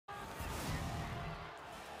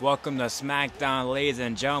Welcome to Smackdown, ladies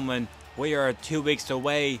and gentlemen. We are 2 weeks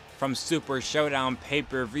away from Super ShowDown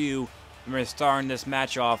pay-per-view, and we're starting this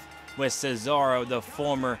match off with Cesaro, the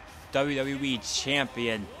former WWE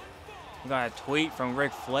Champion. We got a tweet from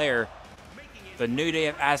Ric Flair. The New Day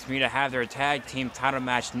have asked me to have their tag team title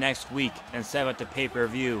match next week instead of at the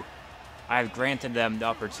pay-per-view. I have granted them the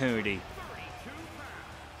opportunity.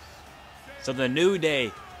 So the New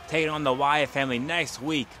Day taking on the Wyatt family next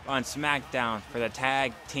week on Smackdown for the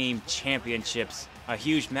Tag Team Championships. A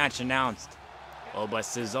huge match announced. Oh, but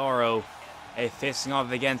Cesaro is facing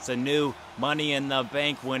off against the new Money in the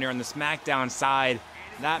Bank winner on the Smackdown side.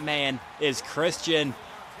 That man is Christian.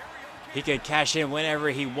 He could cash in whenever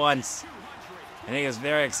he wants. And he is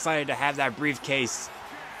very excited to have that briefcase.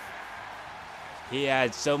 He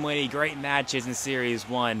had so many great matches in Series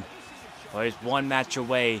 1. Well, he's one match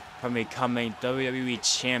away from becoming WWE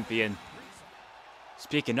Champion.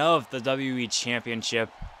 Speaking of the WWE Championship,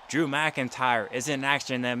 Drew McIntyre is in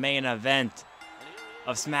action in the main event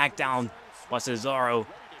of Smackdown, while Cesaro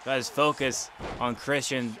got his focus on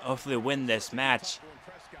Christian, hopefully win this match.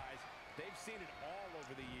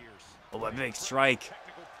 Oh, a big strike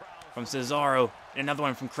from Cesaro, and another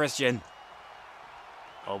one from Christian.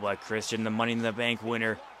 Oh, but Christian, the Money in the Bank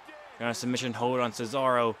winner, got a submission hold on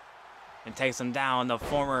Cesaro and takes him down, the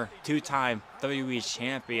former two-time WWE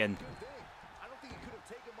Champion.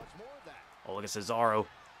 Oh, look at Cesaro.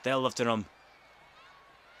 They're lifting him.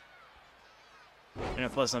 And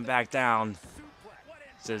it puts him back down.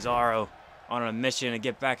 Cesaro on a mission to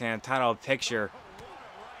get back in a title picture.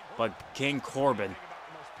 But King Corbin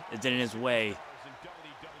is in his way.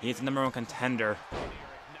 He's the #1 contender.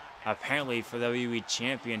 Apparently for the WWE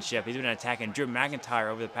Championship. He's been attacking Drew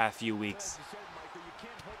McIntyre over the past few weeks.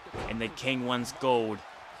 And the King wants gold.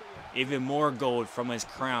 Even more gold from his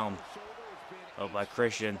crown. Oh, by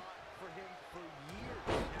Christian.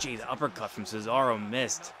 Gee, the uppercut from Cesaro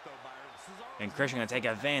missed. And Christian gonna take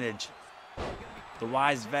advantage. The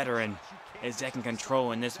wise veteran is taking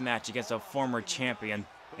control in this match against a former champion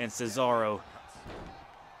in Cesaro.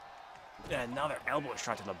 And another elbow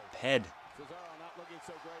shot to the head.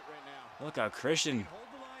 Look at Christian.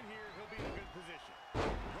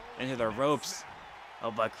 Into the ropes. Oh,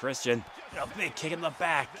 but Christian, a big kick in the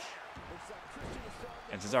back.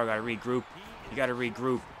 And Cesaro got to regroup. You got to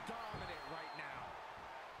regroup.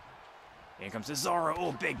 Here comes Cesaro.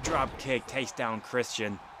 Oh, big drop kick. Takes down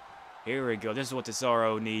Christian. Here we go. This is what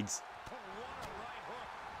Cesaro needs.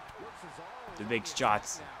 The big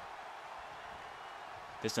shots.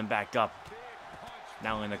 This one back up.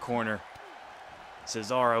 Now in the corner.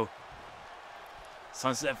 Cesaro.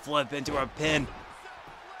 Sunset flip into a pin.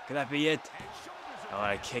 Could that be it? Oh,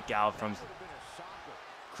 a kick out from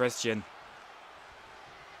Christian.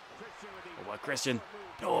 Oh, what Christian?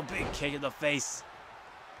 Oh, a big kick in the face.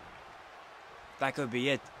 That could be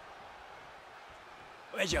it.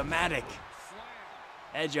 Edge-o-matic.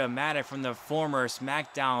 Edge-o-matic from the former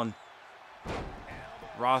Smackdown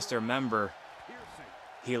roster member.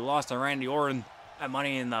 He lost to Randy Orton at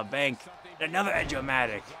Money in the Bank. Another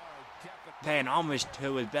Edge-o-matic. Paying homage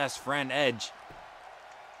to his best friend Edge.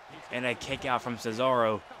 And a kick out from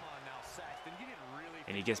Cesaro.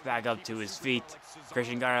 And he gets back up to his feet.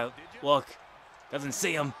 Christian gotta look. Doesn't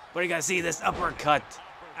see him, but he gotta see this uppercut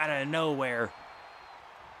out of nowhere.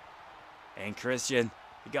 And Christian,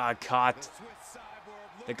 he got caught.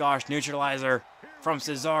 The gosh neutralizer from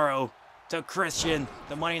Cesaro to Christian,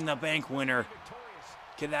 the Money in the Bank winner.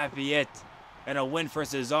 Could that be it? And a win for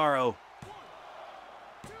Cesaro.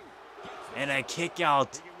 And a kick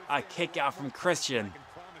out from Christian.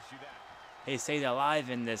 He stayed alive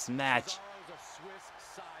in this match.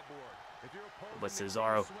 But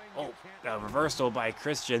Cesaro, oh, a reversal by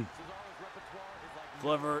Christian.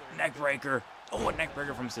 Clever neckbreaker. Oh, a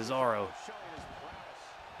neckbreaker from Cesaro.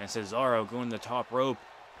 And Cesaro going to the top rope.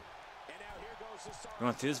 We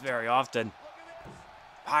don't see this very often.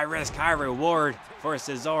 High risk, high reward for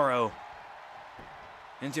Cesaro.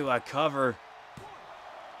 Into a cover.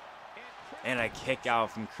 And a kick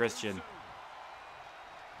out from Christian.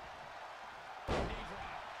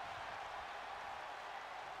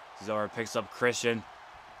 Cesaro picks up Christian.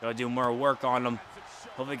 Gotta do more work on him.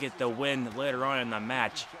 Hopefully get the win later on in the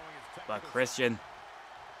match. But Christian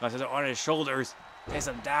got Cesaro on his shoulders. Takes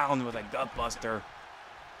him down with a gut buster.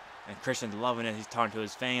 And Christian's loving it. He's talking to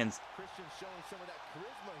his fans.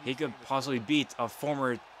 He could possibly beat a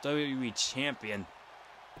former WWE Champion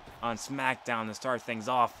on Smackdown to start things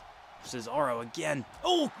off. Cesaro again.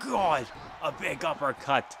 Oh, God. A big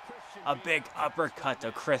uppercut. A big uppercut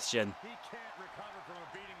to Christian.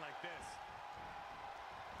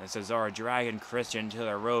 And Cesaro dragging Christian to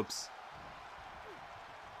the ropes.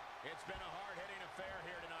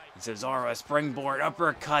 Cesaro, a springboard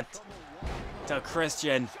uppercut to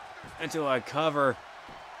Christian into a cover.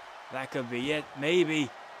 That could be it, maybe.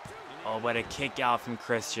 Oh, but a kick out from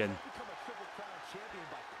Christian.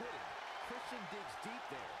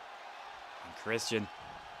 And Christian.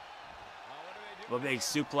 A big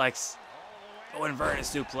suplex. Oh, inverted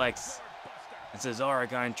suplex. And Cesaro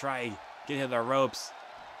gonna try get to the ropes.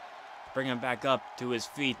 Bring him back up to his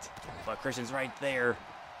feet. But Christian's right there.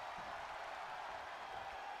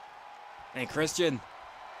 And Christian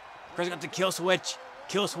got the kill switch.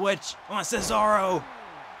 Kill switch on Cesaro.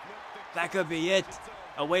 That could be it.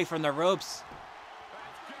 Away from the ropes.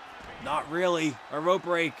 Not really. A rope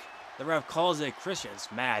break. The ref calls it. Christian's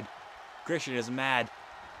mad. Christian is mad.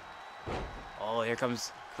 Oh, here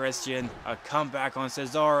comes Christian. A comeback on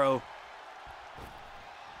Cesaro.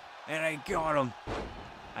 And I got him.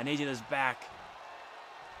 I need you this back.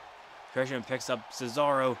 Christian picks up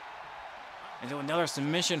Cesaro into another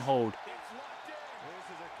submission hold.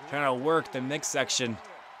 Trying to work the midsection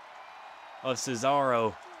of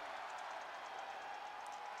Cesaro.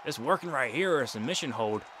 It's working right here, a submission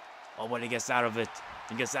hold. Oh, but he gets out of it.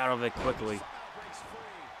 He gets out of it quickly.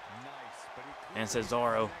 And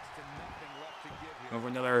Cesaro over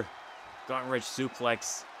another gauntlet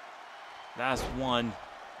suplex. That's one.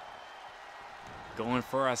 Going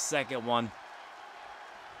for a second one.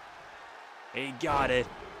 He got it.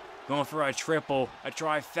 Going for a triple, a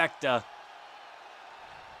trifecta.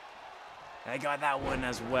 I got that one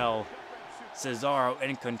as well. Cesaro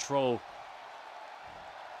in control.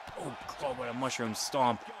 Oh, God, what a mushroom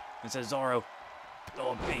stomp. And Cesaro,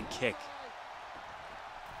 oh, big kick.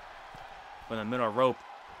 From the middle rope.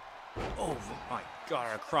 Oh, my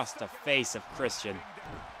God, across the face of Christian.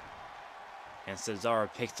 And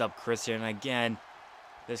Cesaro picks up Christian again.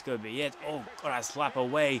 This could be it. Oh, God, a slap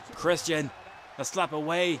away. Christian, a slap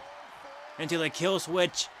away. Into the kill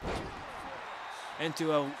switch.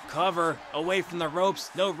 Into a cover. Away from the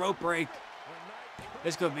ropes. No rope break.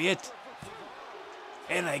 This could be it.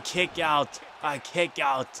 And a kick out. A kick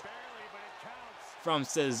out from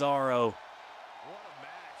Cesaro.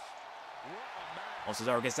 Oh,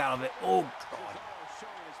 Cesaro gets out of it. Oh, God.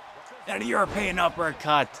 And a European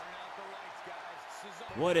uppercut.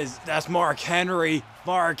 What is... That's Mark Henry.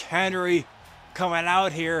 Mark Henry coming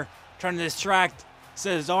out here. Trying to distract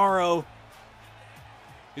Cesaro.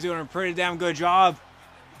 He's doing a pretty damn good job.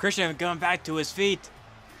 Christian coming back to his feet.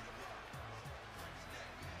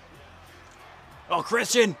 Oh,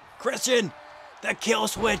 Christian! Christian! The kill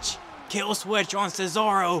switch! Kill switch on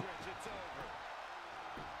Cesaro.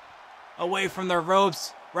 Away from the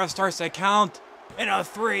ropes. Ref starts to count. And a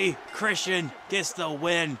 3. Christian gets the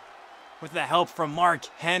win with the help from Mark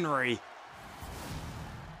Henry.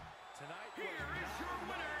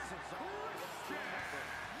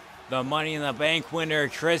 The Money in the Bank winner,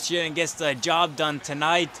 Christian, gets the job done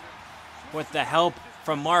tonight with the help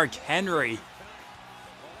from Mark Henry.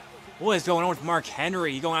 What is going on with Mark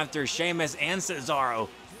Henry? He's going after Sheamus and Cesaro.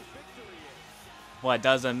 Well, it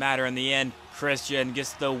doesn't matter in the end. Christian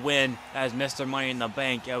gets the win as Mr. Money in the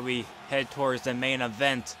Bank as we head towards the main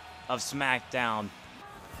event of Smackdown.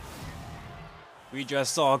 We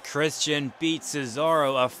just saw Christian beat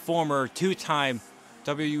Cesaro, a former 2-time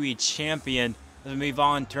WWE Champion. As we move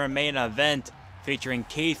on to our main event featuring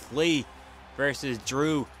Keith Lee versus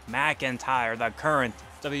Drew McIntyre, the current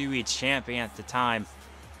WWE Champion at the time.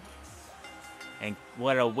 And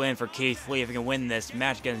what a win for Keith Lee. If he can win this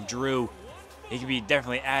match against Drew, he could be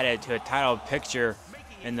definitely added to a title picture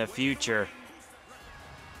in the future.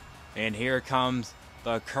 And here comes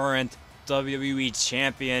the current WWE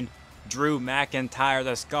Champion, Drew McIntyre,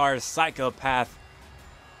 the Scarred Psychopath.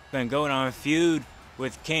 Been going on a feud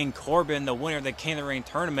with King Corbin, the winner of the King of the Ring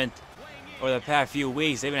tournament. Over the past few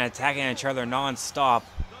weeks, they've been attacking each other non-stop.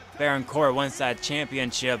 Baron Corbin wins that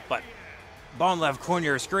championship, but bottom left corner of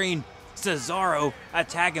your screen, Cesaro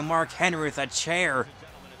attacking Mark Henry with a chair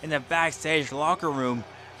in the backstage locker room.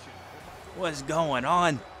 What's going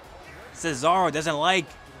on? Cesaro doesn't like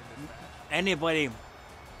anybody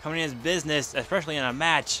coming in his business, especially in a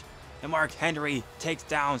match. And Mark Henry takes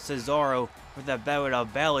down Cesaro with a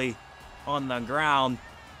belly on the ground.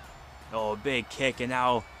 Oh, big kick, and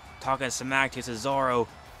now talking smack to Cesaro.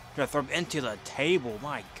 Gonna throw him into the table,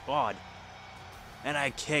 my God. And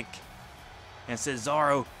a kick. And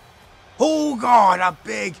Cesaro, oh God, a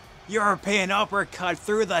big European uppercut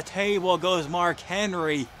through the table goes Mark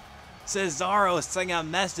Henry. Cesaro sending a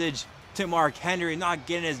message to Mark Henry not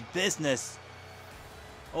getting his business.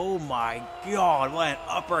 Oh my God, what an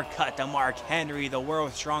uppercut to Mark Henry, the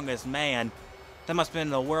world's strongest man. That must have been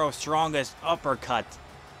the world's strongest uppercut.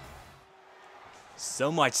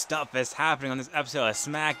 So much stuff is happening on this episode of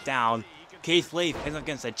Smackdown. Keith Lee facing up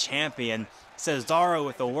against the champion. Cesaro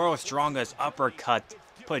with the world's strongest uppercut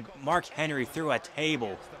put Mark Henry through a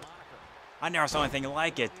table. I never saw anything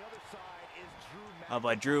like it.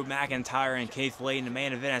 But Drew McIntyre and Keith Lee in the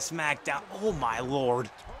main event of Smackdown. Oh my lord.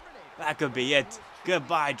 That could be it.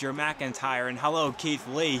 Goodbye, Drew McIntyre, and hello, Keith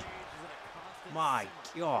Lee. My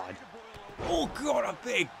god. Oh god, a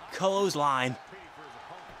big clothesline.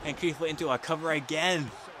 And Keith Lee into a cover again.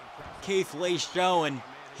 Keith Lee showing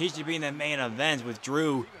he should be in the main event with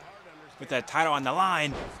Drew with the title on the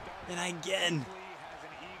line. And again,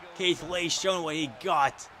 Keith Lee showing what he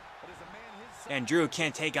got. And Drew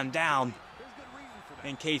can't take him down.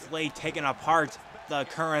 And Keith Lee taking apart the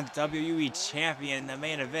current WWE Champion in the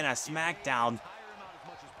main event of Smackdown.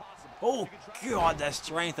 Oh god, the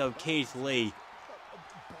strength of Keith Lee.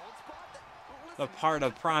 The part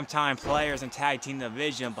of primetime players and tag team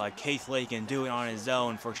division, but Keith Lee can do it on his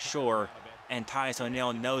own for sure. And Titus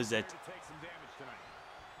O'Neil knows it.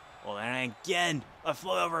 Well, and again, a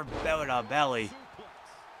float over belly to belly.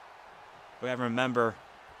 We have to remember,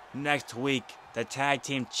 next week, the tag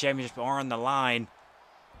team championships are on the line.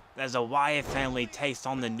 As the Wyatt family takes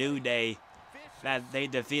on the New Day, that they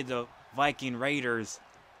defeated the Viking Raiders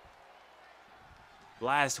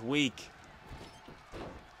last week.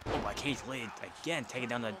 Oh, by Keith Lee again taking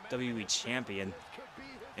down the WWE Champion.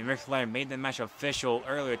 And Ric Flair made the match official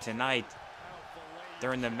earlier tonight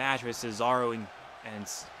during the match with Cesaro and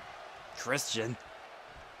Christian.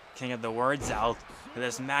 Can't get the words out.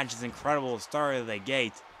 This match is incredible start of the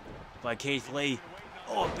gate. But Keith Lee,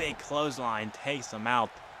 oh, a big clothesline takes him out.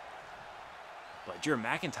 But Drew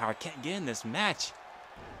McIntyre can't get in this match.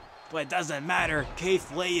 But it doesn't matter.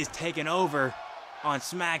 Keith Lee is taking over on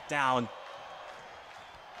SmackDown.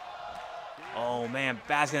 Oh man,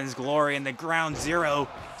 basking in his glory in the ground zero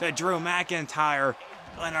to Drew McIntyre.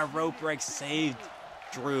 And a rope break saved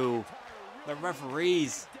Drew. The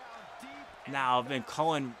referees now have been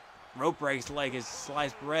calling rope breaks like it's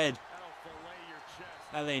sliced bread.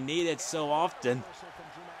 How they need it so often.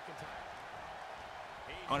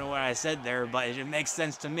 I don't know what I said there, but it makes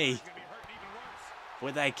sense to me.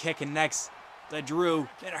 With that kick connects to Drew.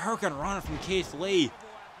 And a hurricane run from Keith Lee.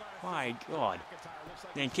 My god.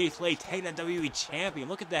 Then Keith Lee taking the WWE Champion.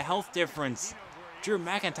 Look at the health difference. Drew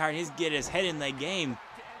McIntyre needs to get his head in the game.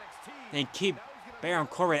 And keep Baron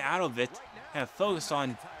Corbin out of it. And focus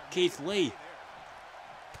on Keith Lee.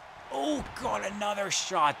 Oh god, another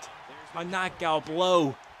shot. A knockout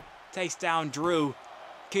blow. Takes down Drew.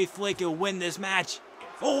 Keith Lee can win this match.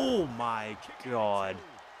 Oh my god.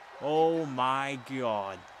 Oh my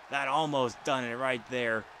god. That almost done it right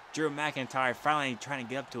there. Drew McIntyre finally trying to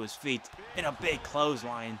get up to his feet in a big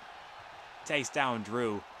clothesline. Takes down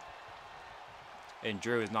Drew. And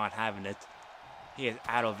Drew is not having it. He is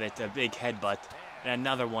out of it. A big headbutt. And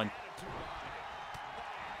another one.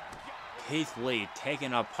 Keith Lee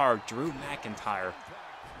taking apart Drew McIntyre.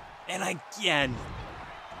 And again.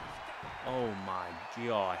 Oh my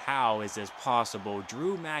god. How is this possible?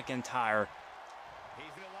 Drew McIntyre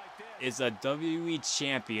is a WWE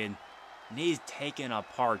Champion. And he's taken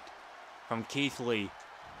apart from Keith Lee.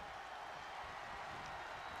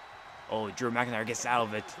 Oh, Drew McIntyre gets out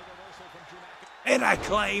of it. And a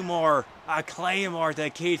Claymore! A Claymore to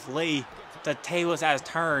Keith Lee. The tables has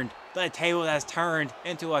turned. The table has turned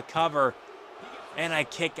into a cover. And a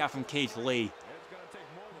kick out from Keith Lee.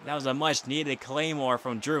 That was a much needed Claymore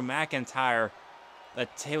from Drew McIntyre. The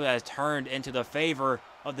table has turned into the favor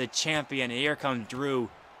of the champion. And here comes Drew.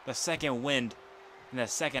 The second wind in the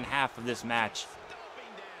second half of this match.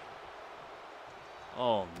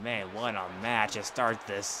 Oh man, what a match to start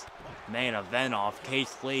this main event off.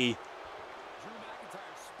 Keith Lee.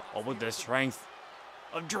 Oh, with the strength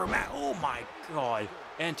of Drew oh my god.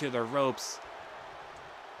 Into the ropes.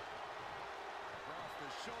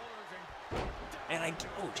 And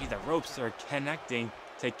oh gee, the ropes are connecting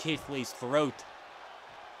to Keith Lee's throat.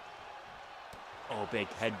 Oh, big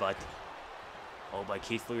headbutt. Oh, but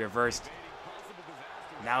Keith Lee reversed.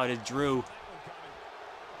 Now it is Drew.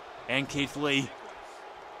 And Keith Lee.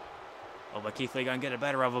 Oh, but Keith Lee gonna get the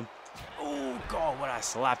better of him. Oh, God, what a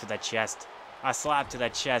slap to the chest. A slap to the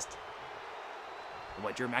chest.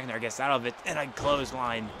 But Drew McIntyre gets out of it. And a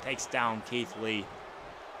clothesline takes down Keith Lee.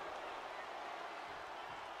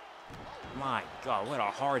 My God, what a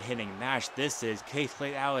hard-hitting match this is. Keith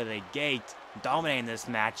Lee out of the gate, dominating this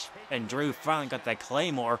match. And Drew finally got the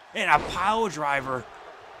Claymore. And a pile driver.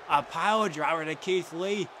 A pile driver to Keith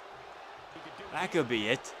Lee. That could be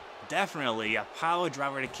it. Definitely a pile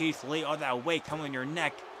driver to Keith Lee. All that weight coming on your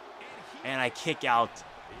neck. And a kick out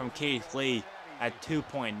from Keith Lee at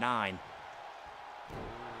 2.9.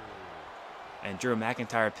 And Drew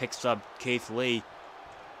McIntyre picks up Keith Lee.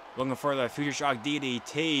 Looking for the Future Shock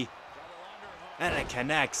DDT. And it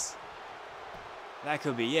connects. That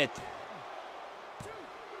could be it.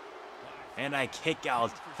 And a kick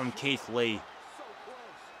out from Keith Lee.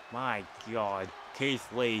 My God. Keith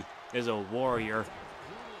Lee is a warrior.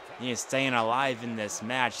 He is staying alive in this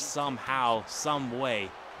match somehow, some way.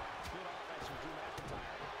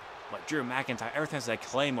 But Drew McIntyre, everything's a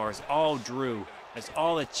Claymore. It's all Drew. It's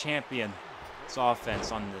all the champion's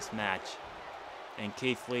offense on this match. And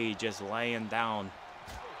Keith Lee just laying down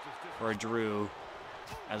for Drew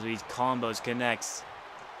as these combos connects.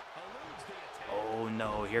 Oh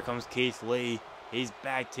no, here comes Keith Lee. He's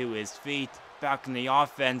back to his feet, back in the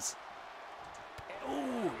offense.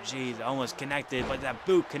 Oh, jeez, almost connected, but that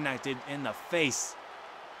boot connected in the face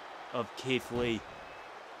of Keith Lee.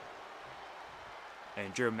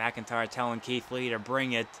 And Drew McIntyre telling Keith Lee to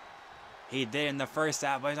bring it. He did in the first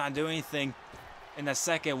half, but he's not doing anything in the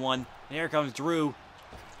second one. And here comes Drew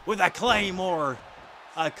with a Claymore.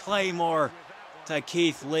 A Claymore to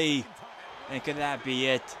Keith Lee. And could that be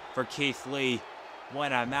it for Keith Lee?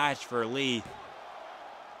 What a match for Lee.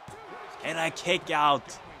 And a kick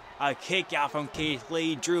out. A kick out from Keith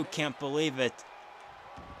Lee. Drew can't believe it.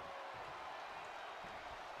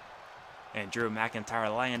 And Drew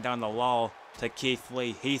McIntyre laying down the law to Keith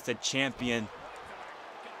Lee. He's the champion.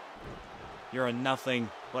 You're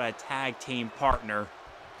nothing but a tag team partner.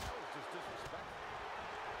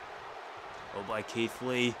 Oh, by Keith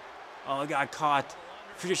Lee. Oh, got caught.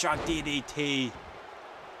 Future Shock DDT.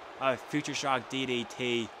 Future Shock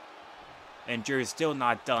DDT. And Drew's still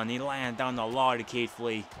not done. He laying down the law to Keith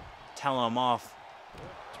Lee. Tell him off.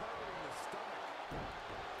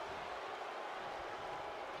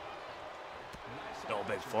 Oh,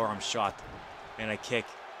 big forearm shot. And a kick.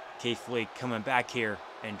 Keith Lee coming back here.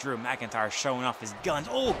 And Drew McIntyre showing off his guns.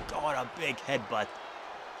 Oh, God, a big headbutt.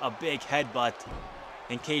 A big headbutt.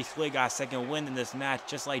 And Keith Lee got a second win in this match,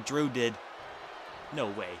 just like Drew did. No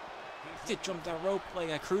way. He just jumped that rope like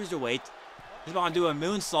a cruiserweight. He's about to do a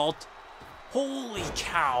moonsault. Holy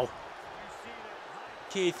cow.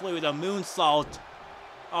 Keith Lee with a moonsault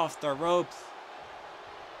off the ropes.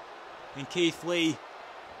 And Keith Lee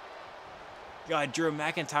got Drew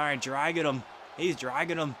McIntyre dragging him. He's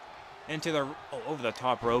dragging him into the over the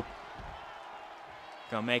top rope.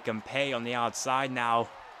 Gonna make him pay on the outside now.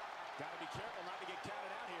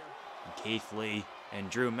 And Keith Lee and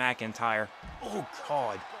Drew McIntyre. Oh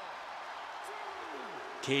God.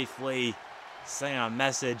 Keith Lee sending a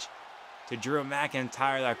message to Drew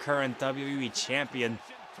McIntyre, the current WWE Champion.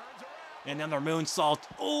 And another moonsault.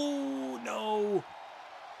 Oh no.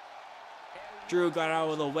 Drew got out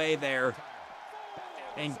of the way there.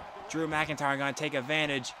 And Drew McIntyre gonna take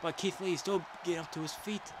advantage, but Keith Lee still getting up to his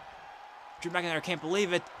feet. Drew McIntyre can't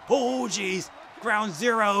believe it. Oh jeez, ground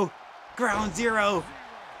zero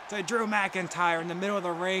to Drew McIntyre in the middle of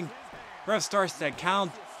the ring. Ref starts to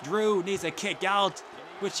count. Drew needs to kick out,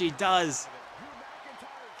 which he does.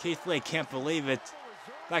 Keith Lee can't believe it.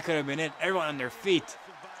 That could have been it. Everyone on their feet.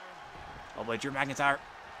 Oh, but Drew McIntyre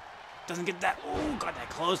doesn't get that. Oh, got that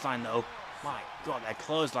clothesline though. My God, that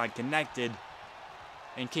clothesline connected.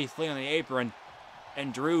 And Keith Lee on the apron.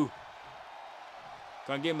 And Drew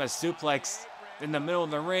gonna give him a suplex in the middle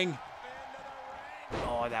of the ring.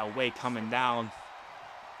 Oh, that weight coming down.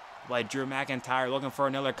 By Drew McIntyre looking for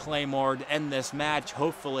another Claymore to end this match,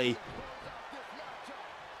 hopefully.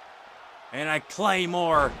 And a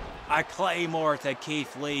Claymore to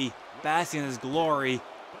Keith Lee, basking in his glory.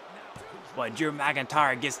 But Drew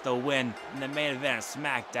McIntyre gets the win in the main event of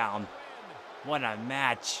Smackdown. What a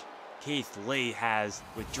match Keith Lee has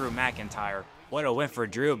with Drew McIntyre. What a win for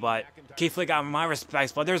Drew, but Keith Lee got my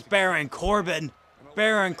respects. But there's Baron Corbin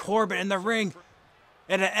in the ring.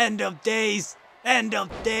 And an end of days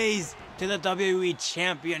to the WWE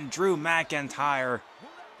Champion Drew McIntyre.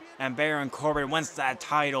 And Baron Corbin wins that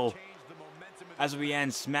title. As we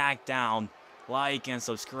end Smackdown, like and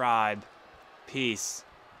subscribe. Peace.